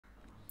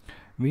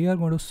We are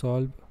going to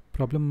solve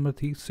problem number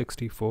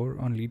 364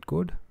 on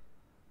Leetcode,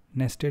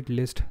 nested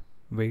list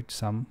weight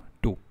sum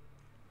 2.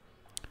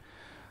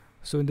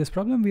 So in this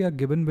problem we are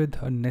given with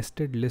a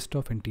nested list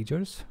of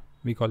integers.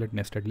 We call it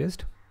nested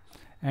list,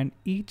 and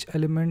each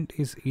element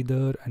is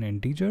either an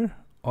integer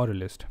or a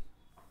list.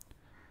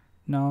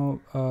 Now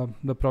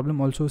the problem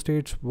also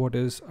states what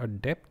is a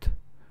depth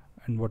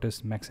and what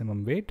is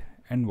maximum weight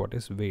and what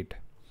is weight.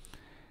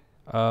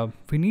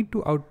 We need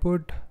to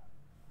output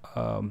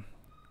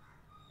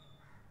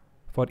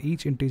for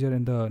each integer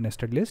in the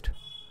nested list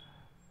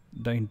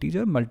the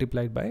integer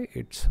multiplied by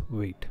its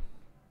weight.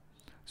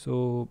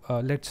 So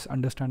let's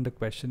understand the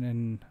question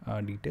in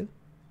detail.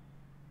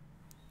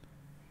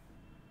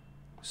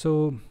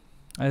 So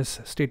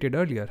as stated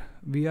earlier,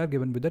 we are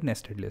given with a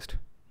nested list,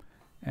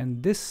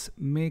 and this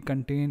may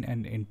contain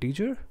an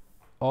integer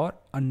or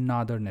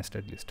another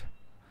nested list.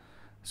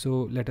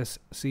 So let us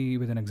see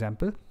with an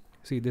example.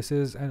 See, this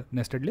is a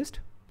nested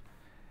list.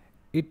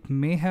 It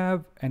may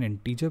have an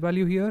integer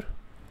value here,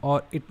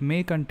 or it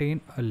may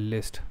contain a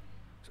list.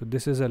 So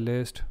this is a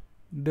list,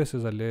 this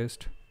is a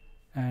list,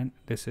 and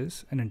this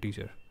is an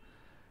integer.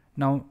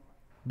 Now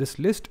this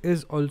list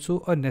is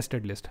also a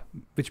nested list,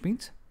 which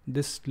means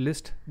this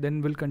list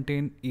then will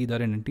contain either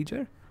an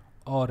integer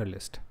or a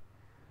list.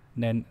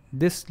 Then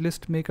this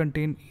list may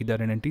contain either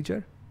an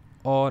integer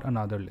or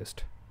another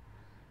list.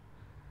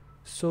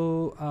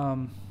 So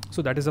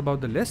so that is about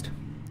the list.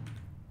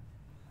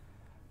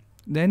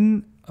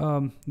 Then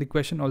the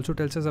question also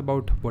tells us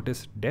about what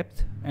is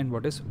depth and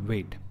what is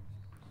weight.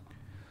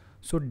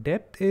 So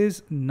depth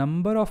is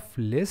number of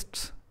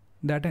lists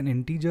that an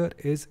integer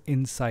is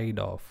inside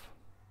of.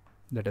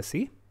 Let us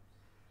see.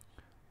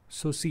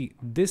 So see,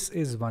 this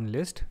is one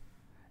list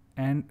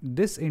and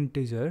this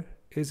integer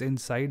is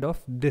inside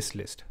of this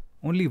list,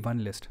 only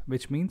one list,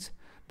 which means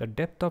the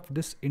depth of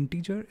this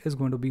integer is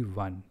going to be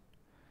 1.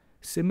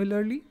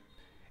 Similarly,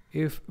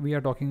 if we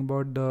are talking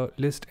about the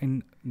list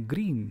in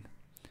green,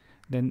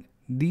 then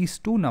these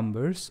two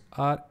numbers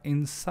are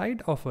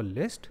inside of a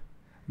list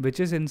which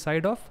is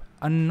inside of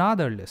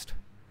another list.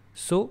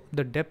 So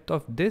the depth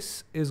of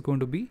this is going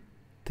to be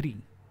 3.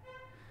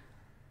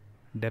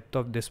 Depth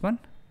of this one,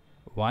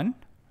 1.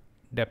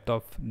 Depth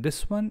of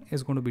this one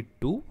is going to be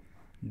 2.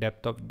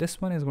 Depth of this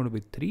one is going to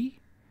be 3.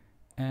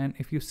 And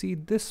if you see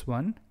this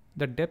one,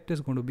 the depth is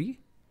going to be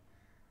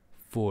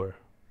 4.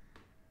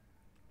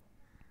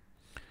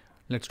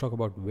 Let's talk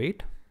about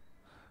weight.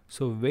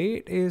 So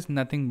weight is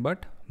nothing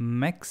but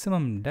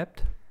maximum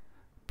depth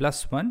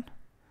plus 1,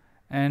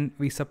 and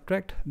we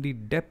subtract the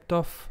depth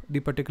of the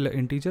particular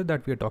integer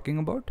that we are talking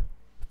about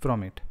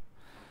from it.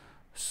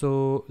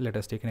 So let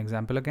us take an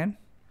example again.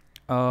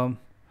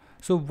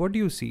 So what do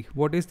you see?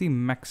 What is the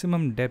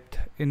maximum depth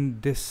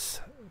in this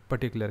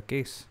particular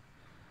case?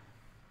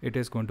 It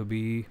is going to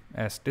be,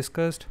 as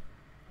discussed,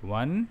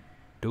 1,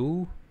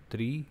 2,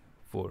 3,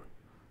 4.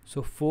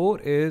 So 4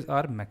 is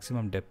our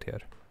maximum depth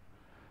here.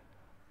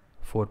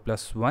 4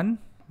 plus 1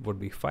 would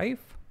be 5.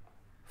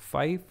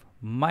 5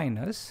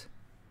 minus,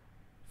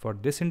 for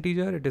this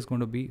integer it is going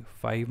to be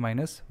 5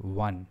 minus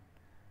 1.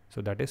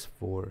 So that is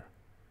 4.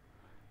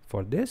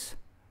 For this,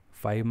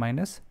 5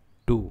 minus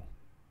 2.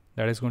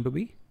 That is going to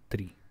be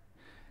 3.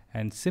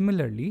 And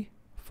similarly,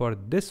 for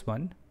this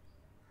one,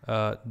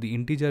 the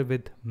integer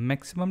with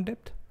maximum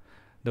depth,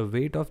 the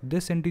weight of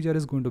this integer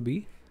is going to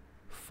be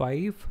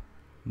 5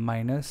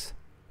 minus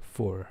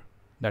 4.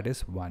 That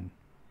is 1.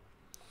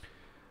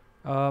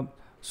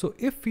 So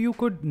if you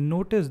could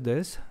notice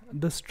this,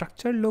 the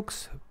structure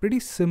looks pretty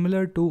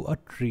similar to a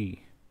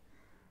tree.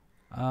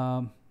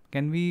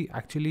 Can we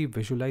actually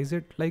visualize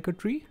it like a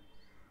tree?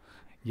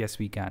 Yes,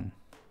 we can.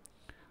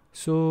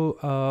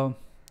 So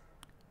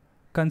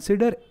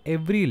consider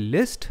every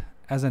list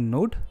as a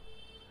node,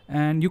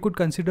 and you could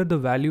consider the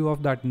value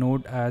of that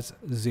node as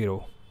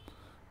 0.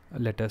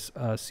 Let us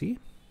see.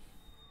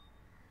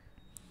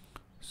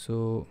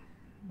 So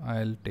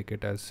I'll take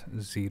it as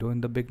 0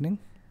 in the beginning,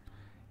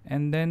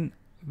 and then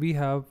we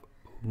have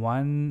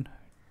 1,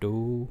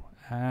 2,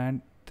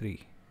 and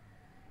 3.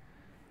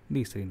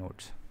 These 3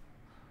 nodes.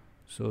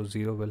 So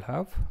 0 will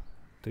have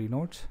 3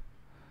 nodes.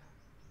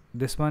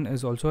 This one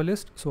is also a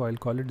list, so I'll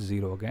call it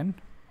 0 again.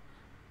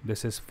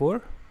 This is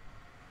 4,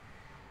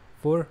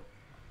 4,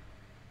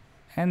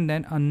 and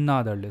then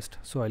another list,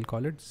 so I'll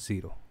call it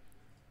 0.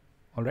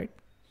 All right.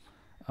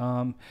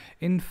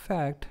 In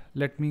fact,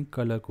 let me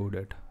color code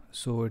it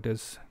so it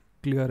is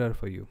clearer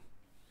for you.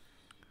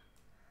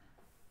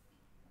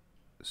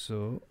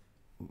 So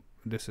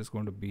this is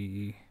going to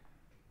be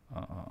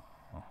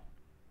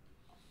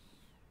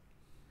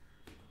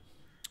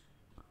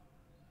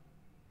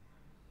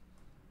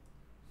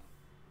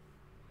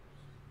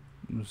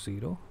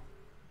 0,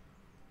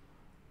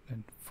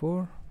 then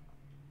 4,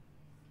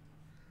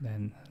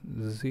 then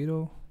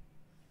 0,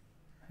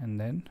 and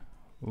then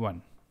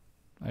 1.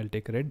 I'll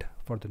take red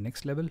for the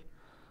next level.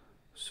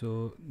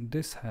 So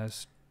this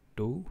has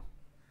 2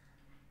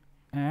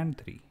 and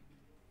 3.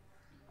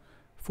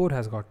 4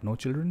 has got no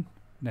children.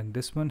 Then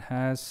this one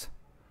has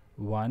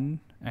 1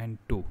 and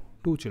 2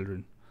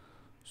 children.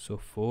 So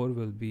 4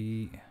 will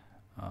be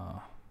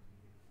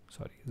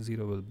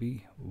 0 will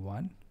be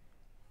 1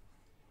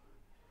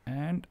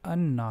 and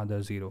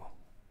another 0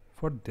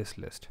 for this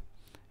list,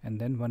 and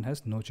then 1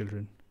 has no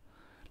children.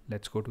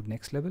 Let's go to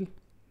next level,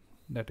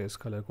 that is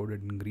color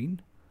coded in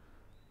green.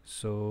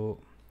 So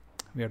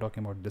we are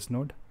talking about this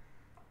node,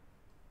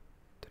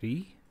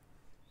 3,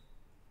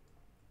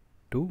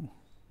 2,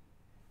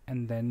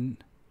 and then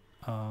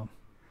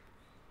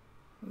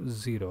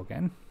 0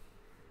 again,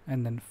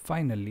 and then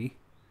finally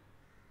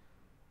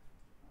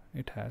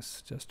it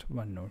has just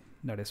one node,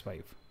 that is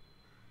 5.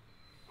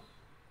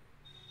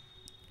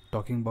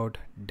 Talking about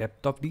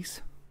depth of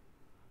these,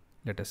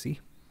 let us see.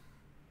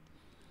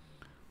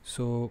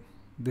 So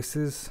this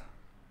is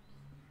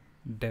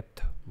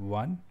depth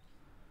 1,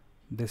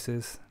 this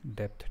is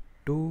depth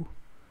 2,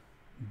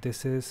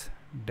 this is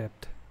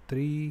depth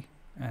 3,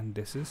 and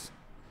this is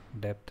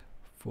depth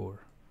 4.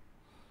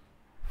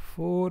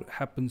 4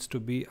 happens to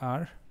be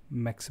our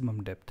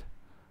maximum depth,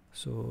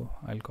 so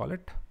I'll call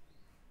it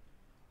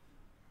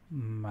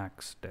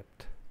max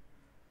depth.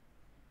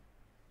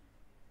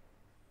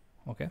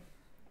 Okay,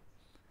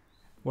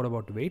 what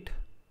about weight?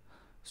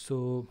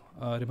 So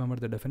remember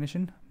the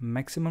definition,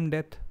 maximum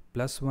depth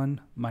plus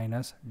 1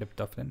 minus depth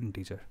of an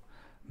integer.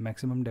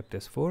 Maximum depth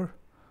is 4,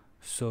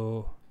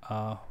 so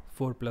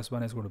 4 plus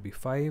 1 is going to be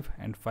 5,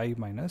 and 5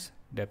 minus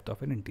depth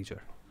of an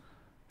integer.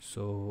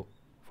 So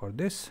for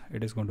this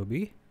it is going to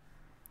be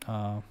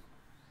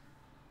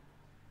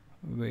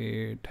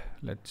weight,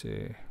 let's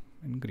say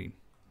in green.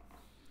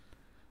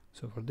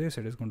 So for this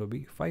it is going to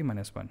be 5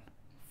 minus 1,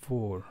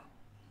 4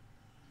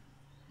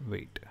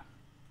 weight,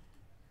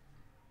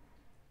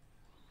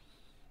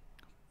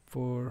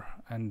 4,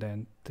 and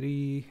then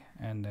 3,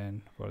 and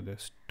then for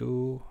this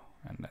 2,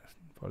 and then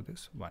for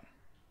this 1.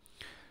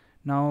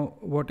 Now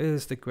what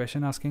is the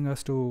question asking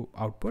us to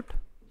output?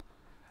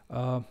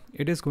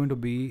 It is going to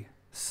be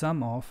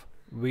sum of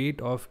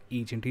weight of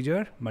each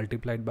integer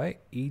multiplied by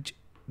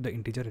the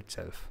integer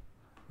itself.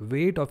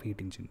 Weight of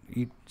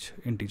each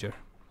integer.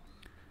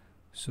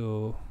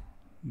 So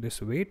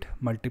this weight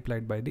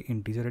multiplied by the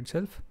integer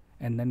itself,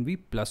 and then we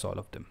plus all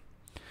of them.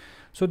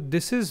 So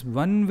this is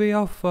one way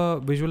of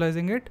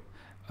visualizing it.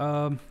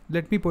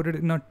 Let me put it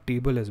in a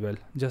table as well,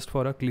 just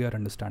for a clear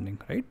understanding,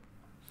 right?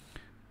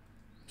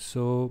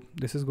 So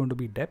this is going to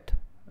be depth.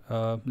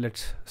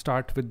 Let's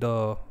start with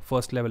the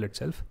first level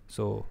itself.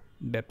 So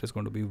depth is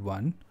going to be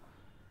 1,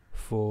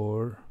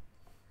 4,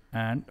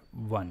 and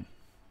 1.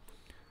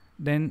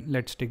 Then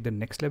let's take the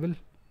next level.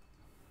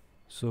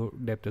 So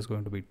depth is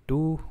going to be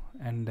 2,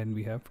 and then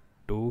we have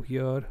 2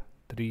 here,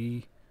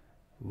 3,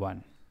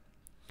 1.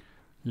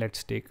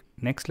 Let's take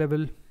next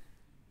level.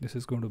 This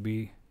is going to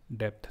be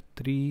depth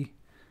 3,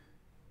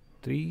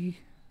 3,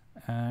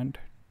 and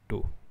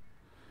 2.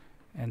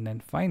 And then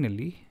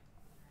finally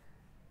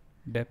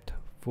depth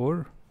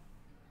 4,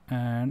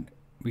 and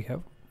we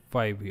have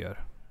 5 here.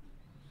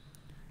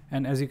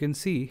 And as you can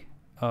see,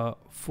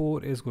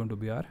 4 is going to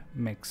be our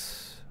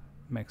max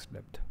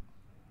depth.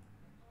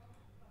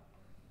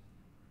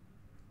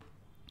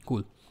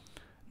 Cool.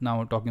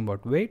 Now talking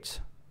about weights.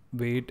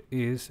 Weight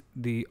is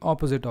the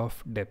opposite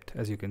of depth,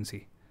 as you can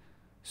see.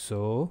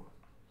 So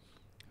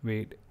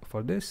weight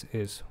for this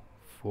is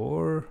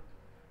 4,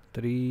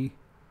 3,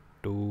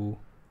 2,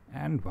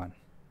 and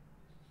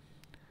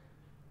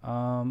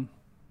 1.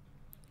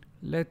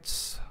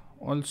 Let's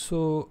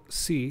also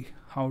see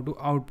how to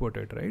output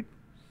it, right?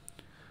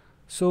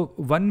 So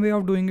one way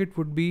of doing it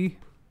would be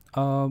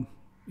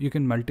you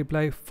can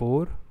multiply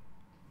 4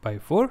 by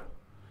 4,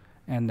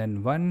 and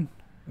then 1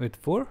 with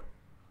 4,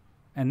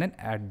 and then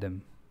add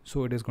them.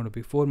 So it is going to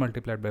be 4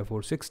 multiplied by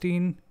 4,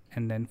 16,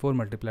 and then 4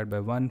 multiplied by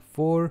 1,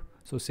 4.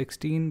 So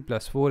 16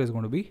 plus 4 is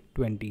going to be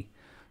 20.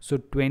 So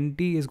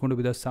 20 is going to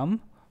be the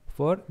sum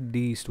for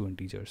these two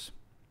integers.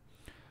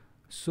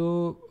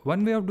 So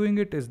one way of doing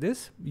it is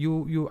this: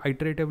 you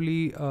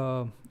iteratively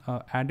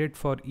add it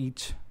for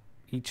each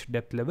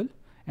depth level,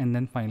 and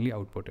then finally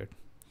output it.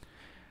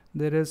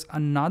 There is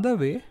another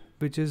way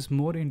which is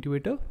more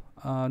intuitive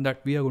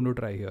that we are going to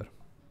try here.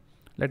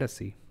 Let us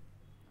see.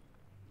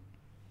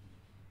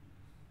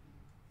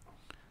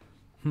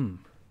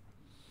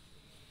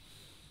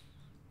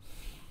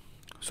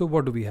 So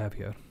what do we have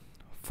here?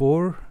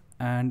 4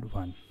 and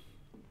 1.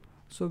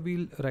 So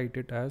we'll write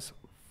it as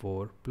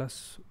 4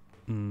 plus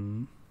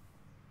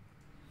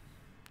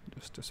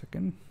just a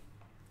second.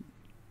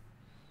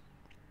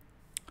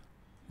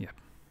 Yeah.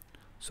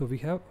 So we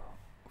have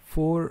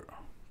 4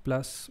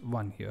 plus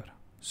 1 here.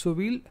 So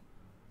we'll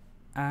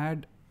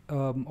add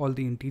all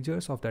the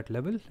integers of that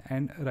level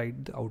and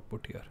write the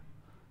output here.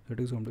 So it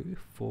is going to be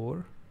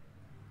 4,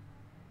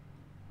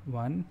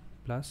 1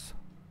 plus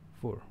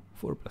 4,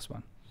 4 plus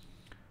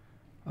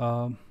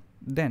 1.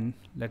 Then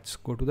let's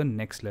go to the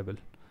next level,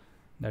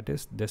 that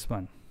is this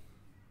one.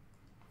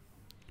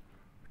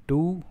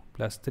 2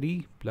 plus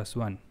 3 plus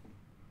 1.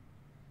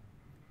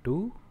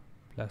 2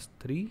 plus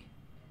 3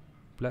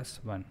 plus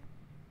 1.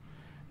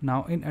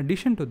 Now in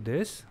addition to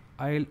this,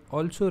 I'll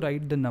also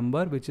write the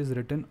number which is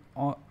written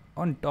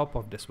on top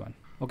of this one.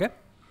 Okay,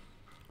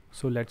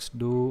 So let's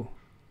do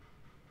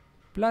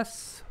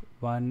plus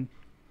 1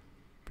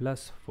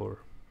 plus 4.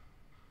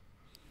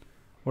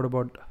 What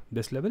about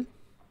this level?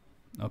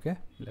 Okay,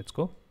 let's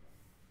go.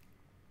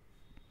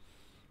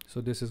 So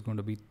this is going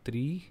to be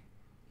 3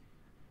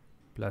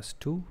 plus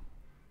 2,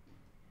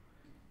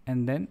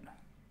 and then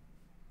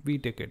we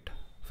take it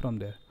from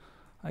there.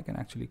 I can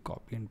actually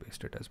copy and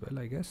paste it as well,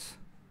 I guess.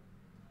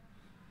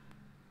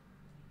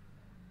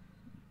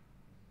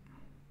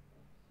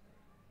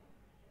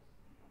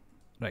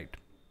 Right.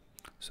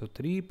 So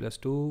 3 plus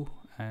 2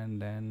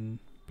 and then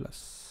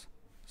plus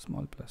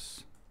small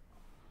plus.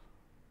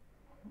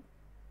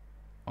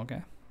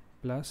 Okay,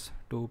 plus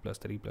 2 plus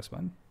 3 plus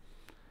 1.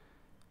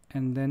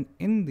 And then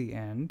in the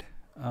end,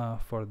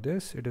 for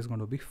this, it is going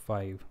to be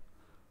 5.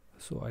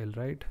 So I'll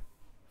write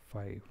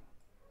 5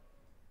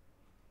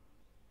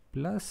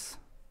 plus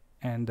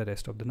and the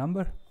rest of the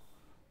number.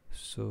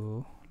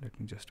 So let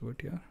me just do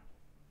it here.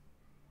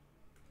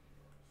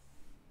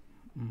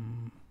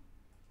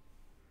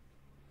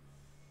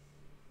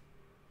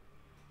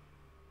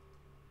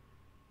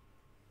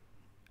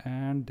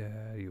 And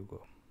there you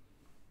go.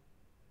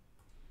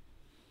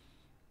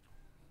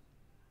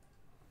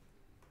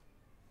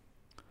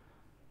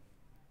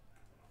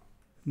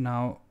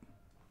 Now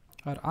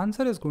our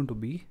answer is going to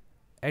be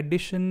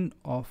addition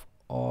of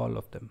all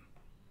of them.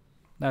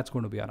 That's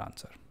going to be our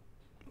answer.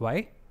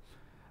 Why?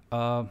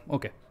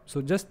 Okay,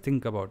 so just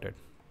think about it.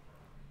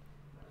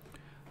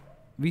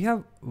 We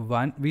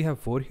have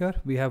 4 here,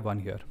 we have 1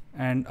 here,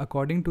 and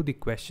according to the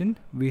question,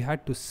 we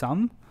had to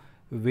sum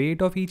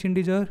weight of each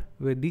integer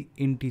with the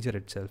integer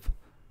itself.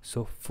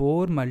 So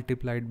 4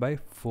 multiplied by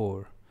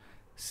 4.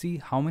 See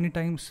how many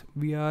times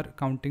we are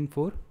counting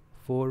 4?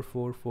 4,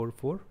 4, 4,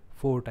 4,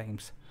 4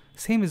 times.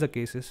 Same is the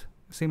case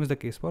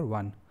for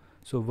 1.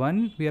 So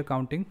 1 we are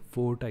counting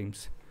 4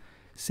 times.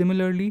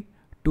 Similarly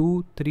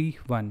 2, 3,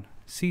 1.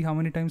 See how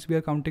many times we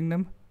are counting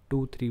them?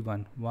 2, 3,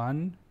 1.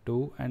 1,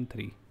 2 and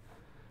 3.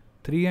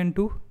 3 and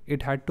 2,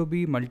 it had to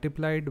be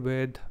multiplied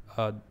with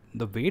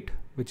the weight,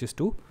 which is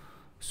 2.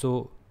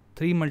 So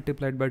 3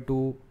 multiplied by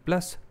 2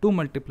 plus 2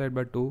 multiplied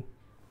by 2.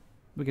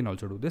 We can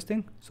also do this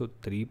thing. So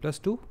 3 plus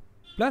 2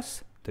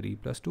 plus 3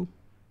 plus 2,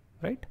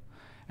 right?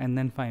 And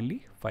then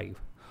finally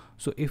 5.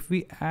 So if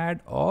we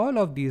add all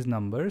of these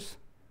numbers,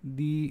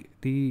 the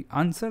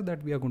answer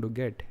that we are going to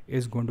get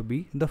is going to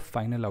be the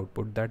final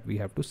output that we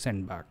have to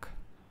send back.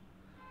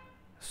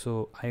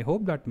 So I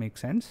hope that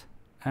makes sense.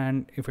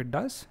 And if it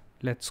does,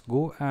 let's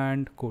go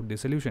and code the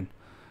solution.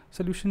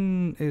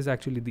 Solution is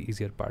actually the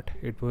easier part.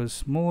 It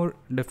was more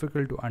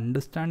difficult to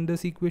understand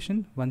this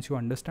equation. Once you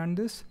understand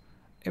this,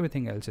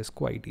 everything else is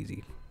quite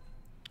easy.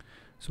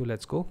 So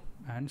let's go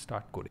and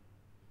start coding.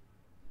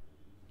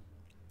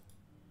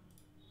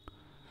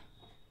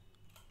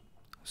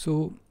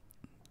 So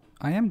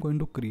I am going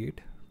to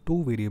create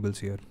 2 variables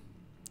here.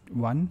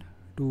 One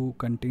to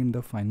contain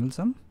the final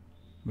sum,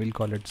 we'll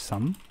call it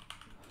sum,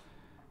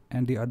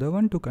 and the other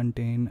one to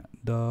contain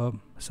the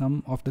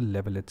sum of the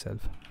level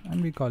itself,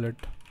 and we call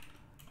it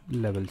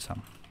level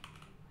sum,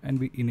 and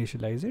we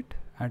initialize it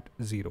at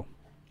 0.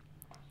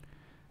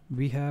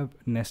 We have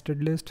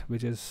nested list,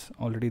 which is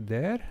already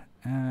there,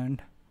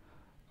 and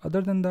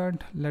other than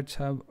that, let's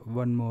have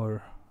one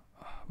more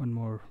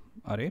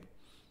array.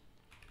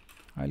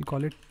 I'll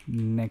call it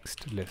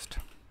next list,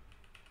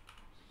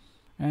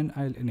 and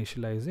I'll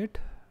initialize it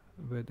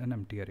with an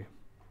empty array.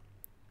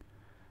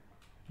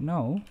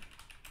 Now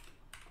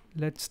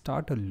let's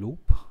start a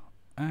loop,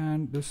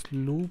 and this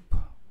loop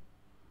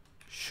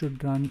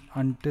should run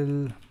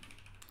until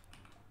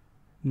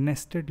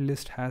nested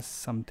list has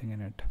something in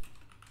it.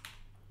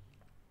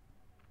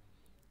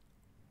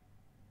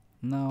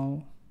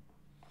 Now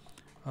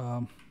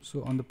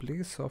so on the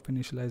place of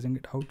initializing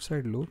it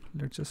outside loop,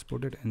 let's just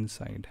put it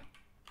inside.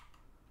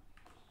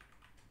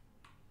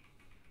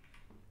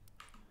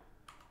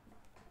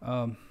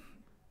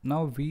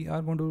 Now we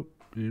are going to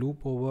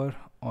loop over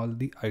all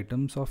the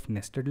items of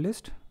nested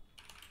list.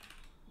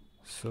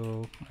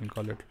 So I'll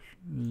call it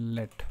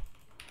let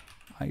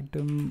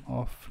item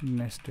of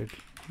nested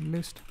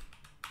list.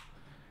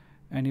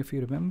 And if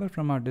you remember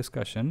from our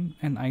discussion,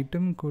 an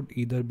item could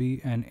either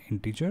be an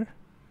integer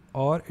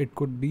or it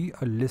could be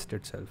a list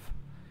itself.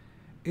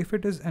 If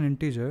it is an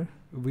integer,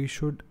 we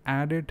should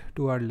add it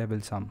to our level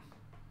sum.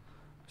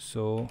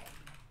 So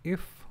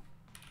if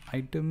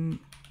item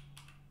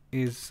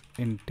is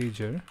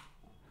integer,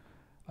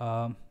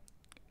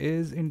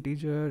 is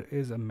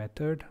a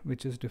method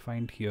which is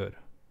defined here.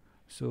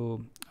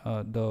 So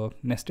the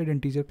nested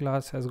integer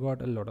class has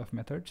got a lot of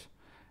methods,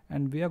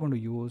 and we are going to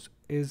use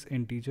is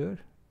integer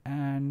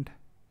and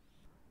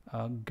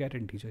get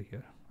integer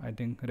here. I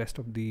think rest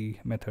of the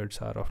methods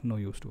are of no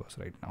use to us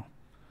right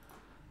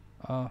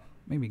now.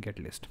 Maybe get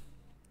list.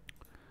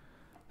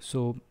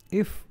 So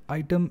if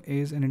item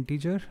is an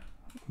integer,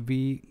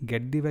 we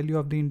get the value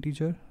of the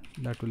integer.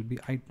 That will be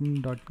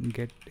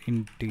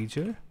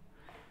item.getInteger,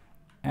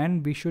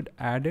 and we should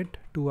add it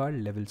to our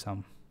level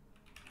sum.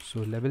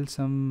 So level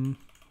sum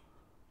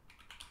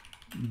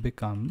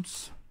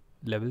becomes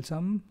level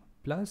sum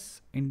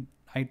plus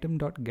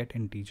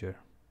item.getInteger.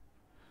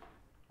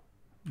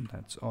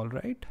 That's all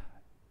right.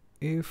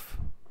 If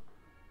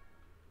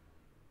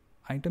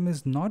item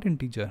is not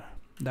integer,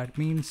 that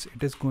means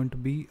it is going to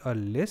be a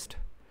list.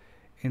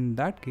 In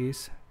that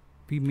case,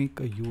 we make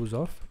a use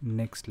of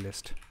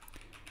nestedList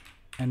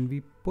and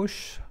we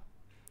push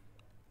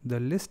the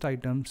list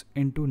items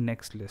into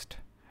nestedList,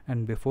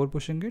 and before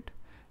pushing it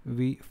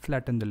we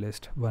flatten the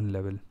list one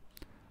level.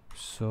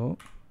 So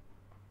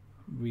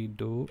we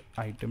do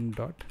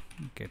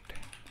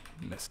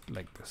item.getList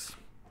like this.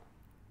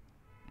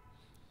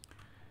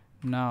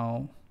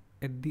 Now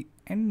at the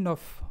end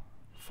of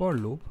for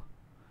loop,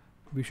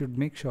 we should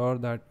make sure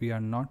that we are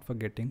not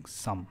forgetting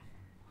sum.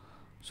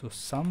 So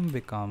sum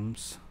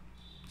becomes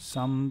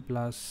sum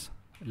plus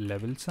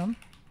level sum,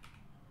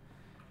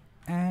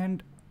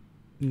 and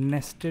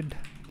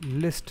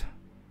nestedList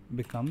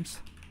becomes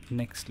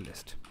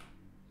nestedList.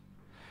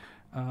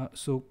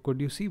 So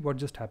could you see what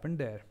just happened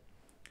there?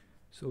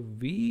 So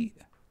we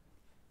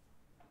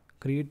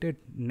created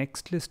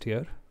nestedList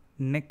here.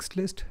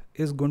 NestedList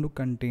is going to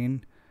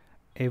contain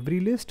every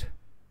list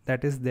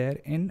that is there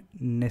in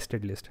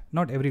nestedList.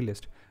 Not every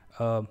list,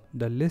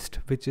 the list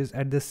which is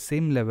at the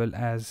same level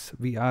as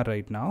we are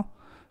right now.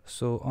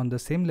 So on the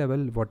same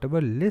level, whatever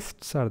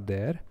lists are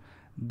there,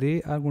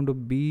 they are going to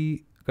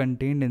be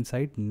contained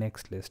inside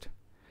nestedList.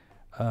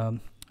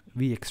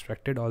 We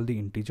extracted all the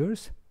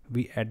integers,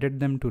 we added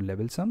them to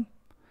level sum,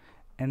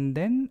 and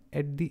then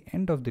at the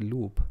end of the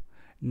loop,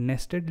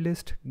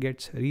 nestedList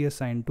gets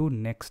reassigned to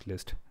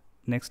nestedList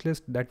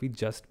that we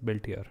just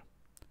built here.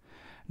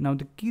 Now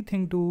the key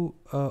thing to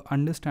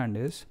understand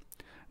is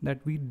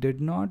that we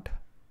did not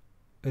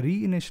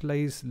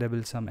reinitialize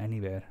level sum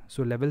anywhere.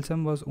 So level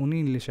sum was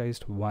only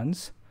initialized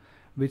once,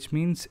 which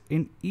means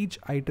in each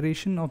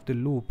iteration of the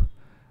loop,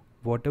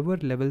 whatever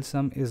level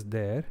sum is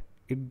there,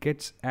 it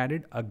gets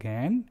added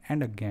again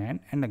and again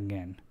and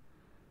again.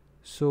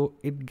 So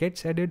it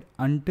gets added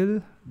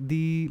until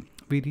we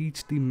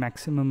reach the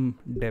maximum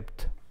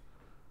depth,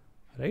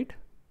 right?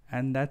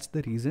 And that's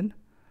the reason.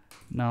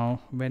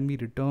 Now when we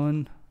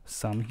return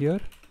sum here,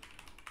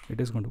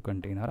 it is going to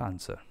contain our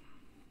answer.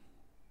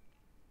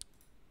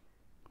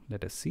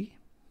 Let us see.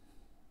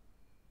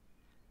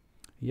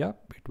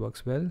 Yep, it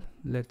works well.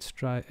 Let's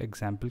try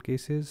example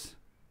cases.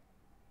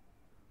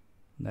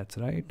 That's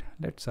right.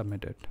 Let's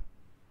submit it.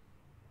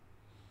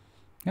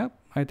 Yep,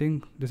 I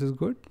think this is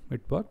good.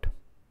 It worked.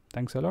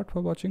 Thanks a lot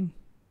for watching.